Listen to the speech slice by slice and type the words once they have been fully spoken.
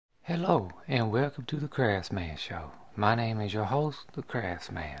Hello and welcome to the Craftsman Show. My name is your host, the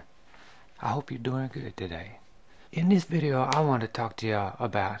Craftsman. I hope you're doing good today. In this video I want to talk to y'all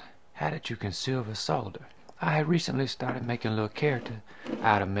about how that you can silver solder. I had recently started making a little character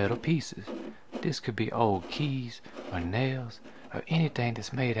out of metal pieces. This could be old keys or nails or anything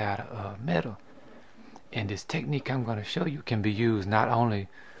that's made out of metal. And this technique I'm going to show you can be used not only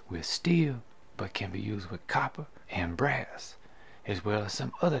with steel but can be used with copper and brass, as well as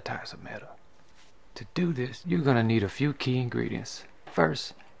some other types of metal. To do this, you're going to need a few key ingredients.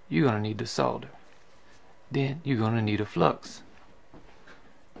 First, you're going to need the solder. Then you're going to need a flux.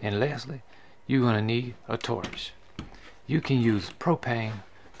 And lastly, you're going to need a torch. You can use propane,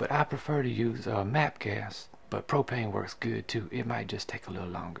 but I prefer to use MAP gas, but propane works good too. It might just take a little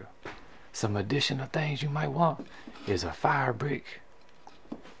longer. Some additional things you might want is a fire brick,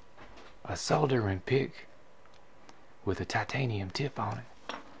 a soldering pick with a titanium tip on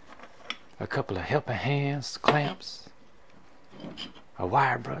it, a couple of helping hands, clamps, a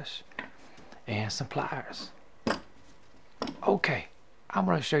wire brush, and some pliers. Okay, I'm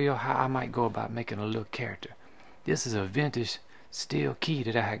going to show you how I might go about making a little character. This is a vintage steel key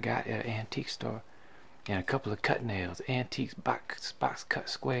that I got at an antique store, and a couple of cut nails, antique box cut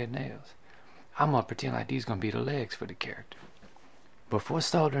square nails. I'm going to pretend like these are going to be the legs for the character. Before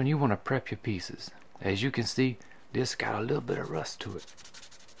soldering, you want to prep your pieces. As you can see, this got a little bit of rust to it,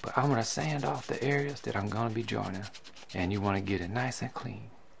 but I'm going to sand off the areas that I'm going to be joining, and you want to get it nice and clean.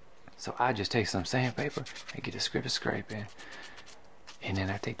 So I just take some sandpaper and get a scraping, and then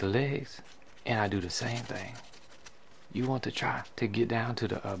I take the legs and I do the same thing. You want to try to get down to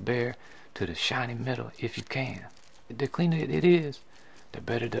the bare, to the shiny metal if you can. The cleaner it is, the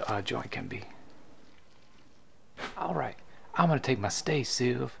better the joint can be. Alright, I'm going to take my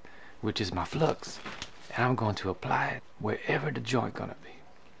Stay-Silv, which is my flux, and I'm going to apply it wherever the joint gonna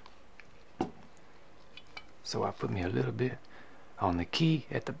be. So I put me a little bit on the key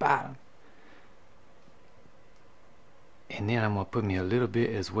at the bottom, and then I'm gonna put me a little bit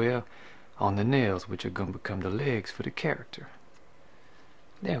as well on the nails, which are gonna become the legs for the character.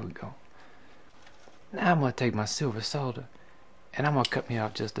 There we go. Now I'm gonna take my silver solder and I'm gonna cut me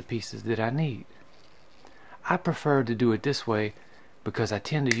off just the pieces that I need. I prefer to do it this way because I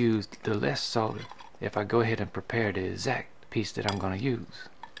tend to use the less solder if I go ahead and prepare the exact piece that I'm going to use.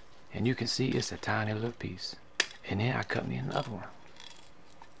 And you can see it's a tiny little piece. And then I cut me another one.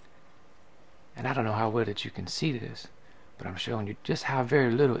 And I don't know how well that you can see this, but I'm showing you just how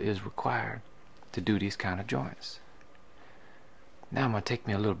very little is required to do these kind of joints. Now I'm going to take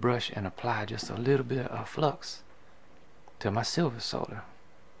me a little brush and apply just a little bit of flux to my silver solder.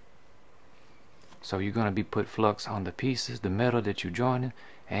 So you're going to be put flux on the pieces, the metal that you're joining,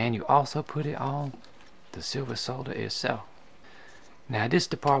 and you also put it on the silver solder itself. Now this is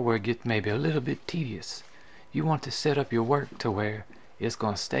the part where it gets maybe a little bit tedious. You want to set up your work to where it's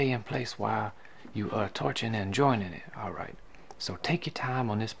going to stay in place while you are torching and joining it. Alright, so take your time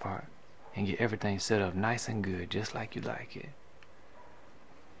on this part and get everything set up nice and good, just like you like it.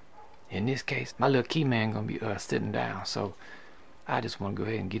 In this case, my little key man going to be sitting down, so I just want to go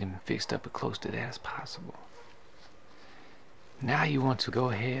ahead and get him fixed up as close to that as possible. Now you want to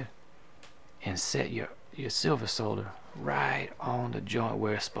go ahead and set your silver solder right on the joint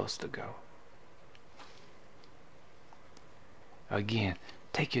where it's supposed to go. Again,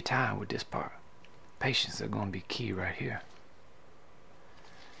 take your time with this part. Patience is going to be key right here.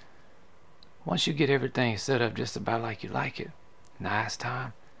 Once you get everything set up just about like you like it, now it's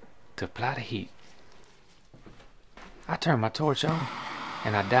time to apply the heat. I turn my torch on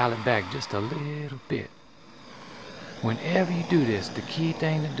and I dial it back just a little bit. Whenever you do this, the key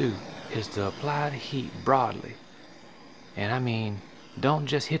thing to do is to apply the heat broadly. And I mean, don't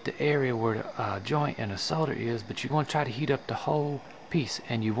just hit the area where the joint and the solder is, but you want to try to heat up the whole piece,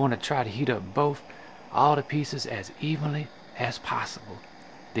 and you want to try to heat up all the pieces as evenly as possible.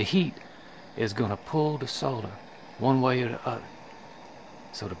 The heat is going to pull the solder one way or the other.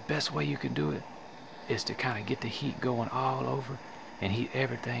 So the best way you can do it is to kind of get the heat going all over and heat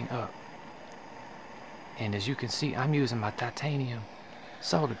everything up. And as you can see, I'm using my titanium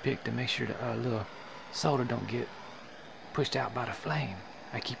solder pick to make sure the little solder don't get pushed out by the flame.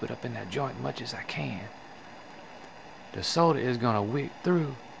 I keep it up in that joint much as I can. The solder is going to wick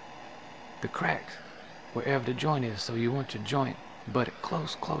through the cracks wherever the joint is, so you want your joint butted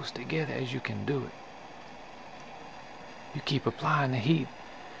close together as you can do it. You keep applying the heat,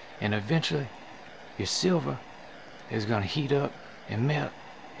 and eventually your silver is going to heat up and melt,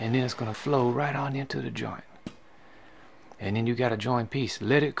 and then it's going to flow right on into the joint. And then you got a joint piece.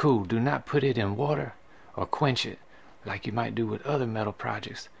 Let it cool. Do not put it in water or quench it like you might do with other metal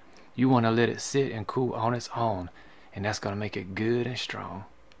projects. You want to let it sit and cool on its own, and that's going to make it good and strong.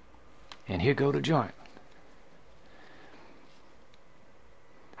 And here go the joint.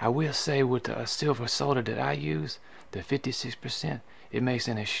 I will say with the silver solder that I use, the 56%, it makes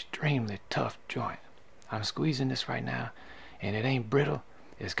an extremely tough joint. I'm squeezing this right now, and it ain't brittle.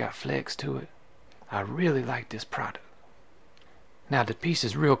 It's got flex to it. I really like this product. Now the piece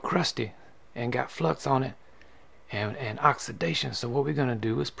is real crusty and got flux on it and oxidation, so what we're going to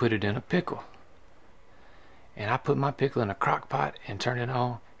do is put it in a pickle. And I put my pickle in a crock pot and turn it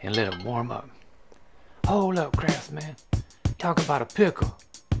on and let it warm up. Hold up, craftsman. Talk about a pickle.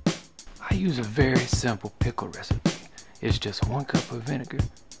 I use a very simple pickle recipe. It's just 1 cup of vinegar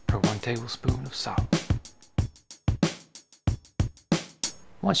per 1 tablespoon of salt.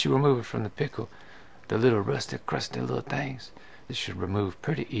 Once you remove it from the pickle, the little rusted, crusty little things, this should remove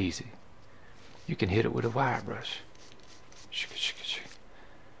pretty easy. You can hit it with a wire brush.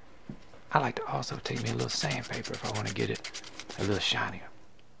 I like to also take me a little sandpaper if I want to get it a little shinier.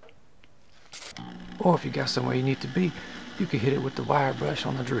 Or if you got somewhere you need to be, you can hit it with the wire brush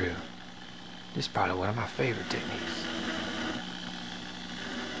on the drill. This is probably one of my favorite techniques.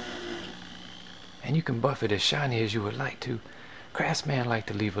 And you can buff it as shiny as you would like to. Craftsmen like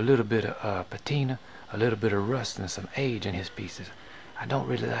to leave a little bit of patina, a little bit of rust, and some age in his pieces. I don't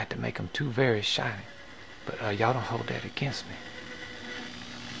really like to make them too very shiny, but y'all don't hold that against me.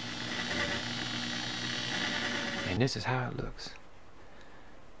 And this is how it looks.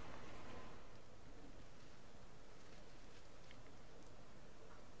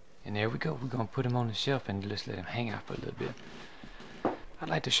 And there we go. We're going to put him on the shelf and just let him hang out for a little bit. I'd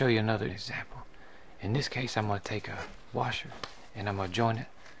like to show you another example. In this case, I'm going to take a washer and I'm going to join it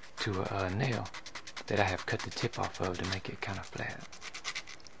to a nail that I have cut the tip off of to make it kind of flat.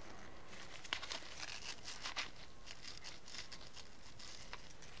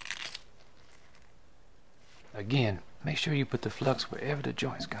 Again, make sure you put the flux wherever the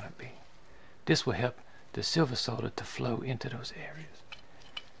joint's going to be. This will help the silver solder to flow into those areas.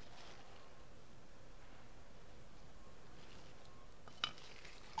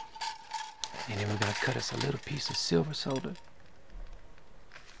 And then we're going to cut us a little piece of silver solder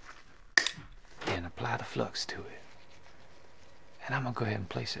and apply the flux to it. And I'm going to go ahead and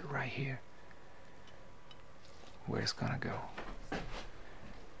place it right here where it's going to go.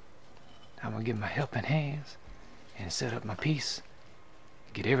 I'm going to get my helping hands and set up my piece,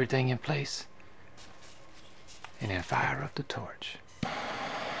 get everything in place, and then fire up the torch.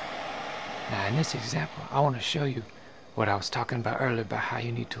 Now in this example, I want to show you what I was talking about earlier about how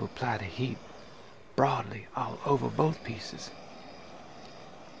you need to apply the heat broadly all over both pieces.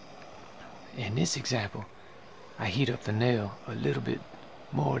 In this example, I heat up the nail a little bit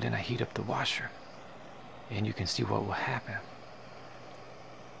more than I heat up the washer, and you can see what will happen.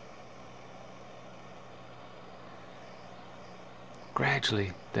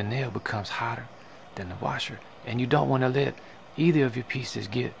 Gradually, the nail becomes hotter than the washer, and you don't want to let either of your pieces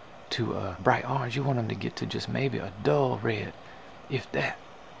get to a bright orange. You want them to get to just maybe a dull red, if that.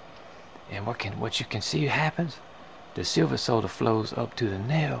 And what you can see happens, the silver solder flows up to the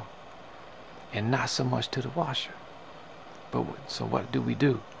nail and not so much to the washer. So what do we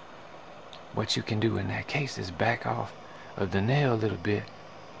do? What you can do in that case is back off of the nail a little bit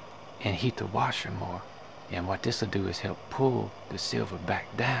and heat the washer more. And what this will do is help pull the silver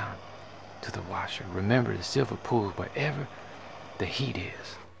back down to the washer. Remember, the silver pulls wherever the heat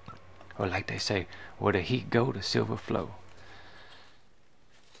is. Or like they say, where the heat go, the silver flow.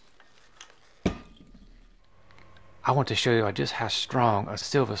 I want to show you just how strong a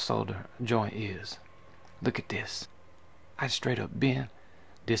silver solder joint is. Look at this. I straight up bend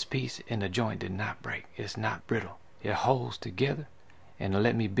this piece and the joint did not break. It's not brittle. It holds together, and to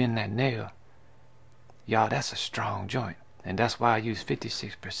let me bend that nail, y'all, that's a strong joint. And that's why I use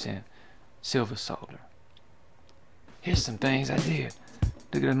 56% silver solder. Here's some things I did.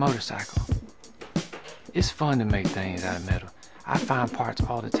 Look at the motorcycle. It's fun to make things out of metal. I find parts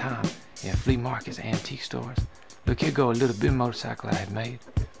all the time in flea markets, antique stores. Look, here go a little bit motorcycle I had made.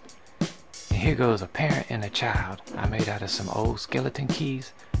 And here goes a parent and a child I made out of some old skeleton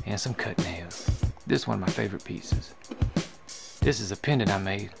keys and some cut nails. This is one of my favorite pieces. This is a pendant I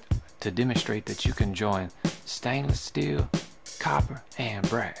made to demonstrate that you can join stainless steel, copper, and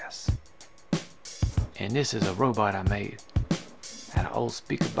brass. And this is a robot I made out of old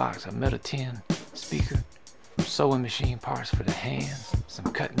speaker box, a metal tin speaker, some sewing machine parts for the hands, some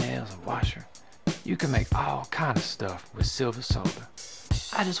cut nails, a washer. You can make all kind of stuff with silver solder.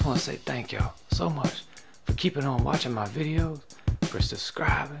 I just want to say thank y'all so much for keeping on watching my videos, for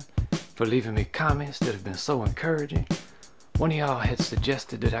subscribing, for leaving me comments that have been so encouraging. One of y'all had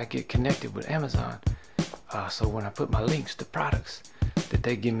suggested that I get connected with Amazon, so when I put my links to products, that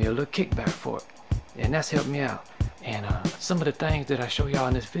they give me a little kickback for it, and that's helped me out. And some of the things that I show y'all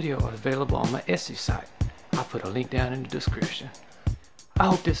in this video are available on my Etsy site. I'll put a link down in the description. I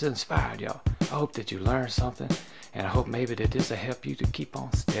hope this inspired y'all. I hope that you learned something, and I hope maybe that this will help you to keep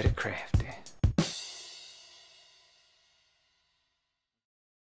on steady crafting.